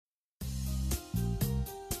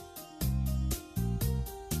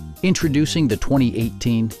Introducing the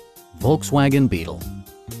 2018 Volkswagen Beetle.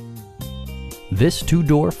 This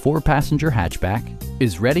two-door, four-passenger hatchback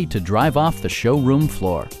is ready to drive off the showroom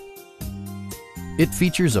floor. It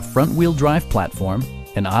features a front-wheel drive platform,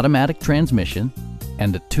 an automatic transmission,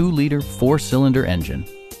 and a 2-liter four-cylinder engine.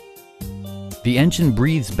 The engine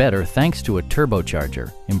breathes better thanks to a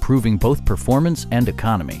turbocharger, improving both performance and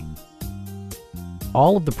economy.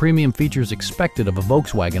 All of the premium features expected of a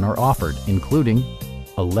Volkswagen are offered, including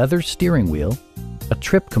a leather steering wheel, a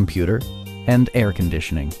trip computer, and air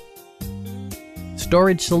conditioning.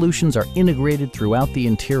 Storage solutions are integrated throughout the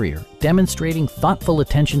interior, demonstrating thoughtful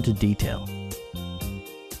attention to detail.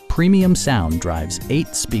 Premium sound drives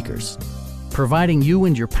 8 speakers, providing you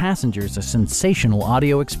and your passengers a sensational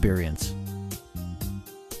audio experience.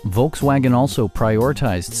 Volkswagen also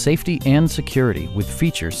prioritized safety and security with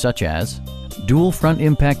features such as dual front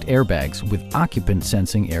impact airbags with occupant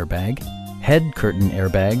sensing airbag, head curtain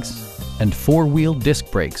airbags, and 4-wheel disc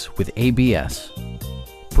brakes with ABS.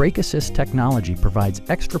 Brake assist technology provides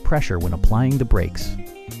extra pressure when applying the brakes.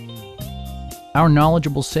 Our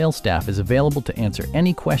knowledgeable sales staff is available to answer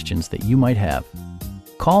any questions that you might have.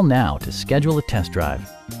 Call now to schedule a test drive.